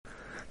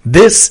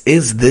This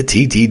is the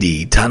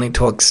TTD, Tani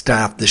Talk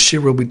Staff, the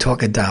Shir where we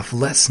talk a daf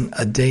lesson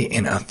a day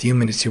in a few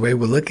minutes away.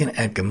 We're looking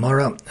at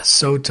Gemara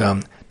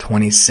Sotah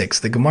 26.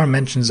 The Gemara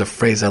mentions a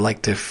phrase I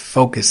like to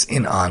focus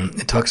in on.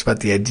 It talks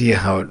about the idea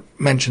how it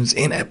mentions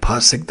in a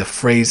pasuk the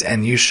phrase,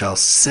 and you shall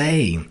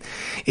say,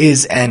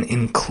 is an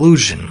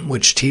inclusion,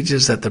 which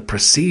teaches that the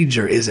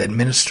procedure is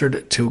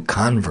administered to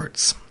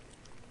converts.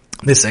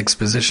 This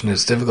exposition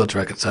is difficult to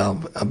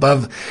reconcile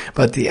above,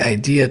 but the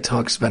idea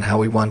talks about how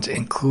we want to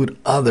include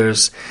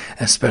others,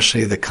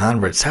 especially the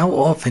converts. How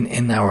often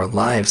in our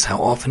lives,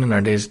 how often in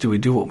our days do we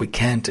do what we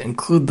can to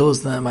include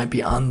those that might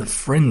be on the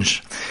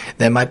fringe,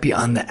 that might be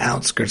on the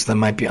outskirts, that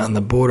might be on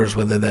the borders,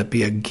 whether that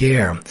be a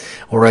ger,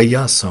 or a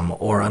yasum,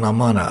 or an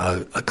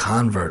amana, a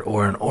convert,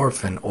 or an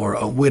orphan, or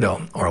a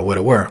widow, or a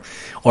widower.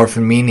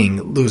 Orphan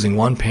meaning losing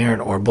one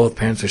parent or both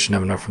parents. We should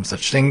never know from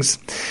such things.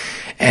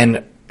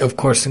 And of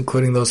course,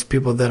 including those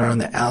people that are on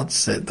the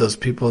outset, those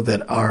people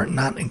that are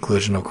not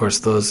inclusion, of course,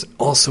 those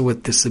also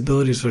with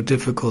disabilities or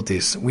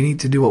difficulties. We need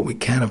to do what we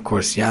can, of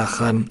course.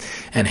 Yachad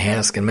and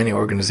HASC and many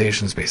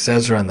organizations, Beis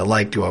Ezra and the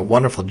like, do a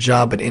wonderful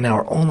job, but in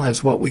our own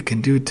lives, what we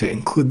can do to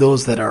include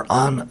those that are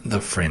on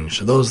the fringe,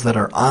 those that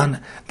are on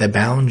the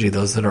boundary,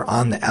 those that are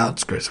on the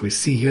outskirts. We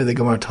see here the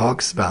Gemara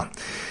talks about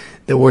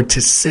the word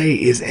to say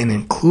is an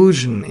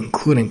inclusion,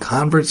 including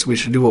converts. We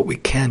should do what we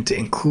can to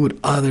include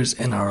others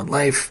in our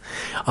life,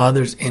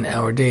 others in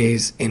our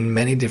days, in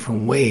many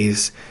different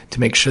ways, to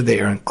make sure they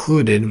are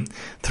included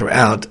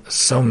throughout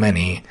so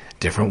many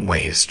different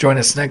ways. Join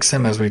us next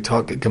time as we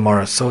talk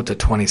Gemara Sotah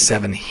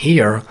 27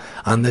 here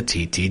on the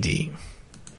TTD.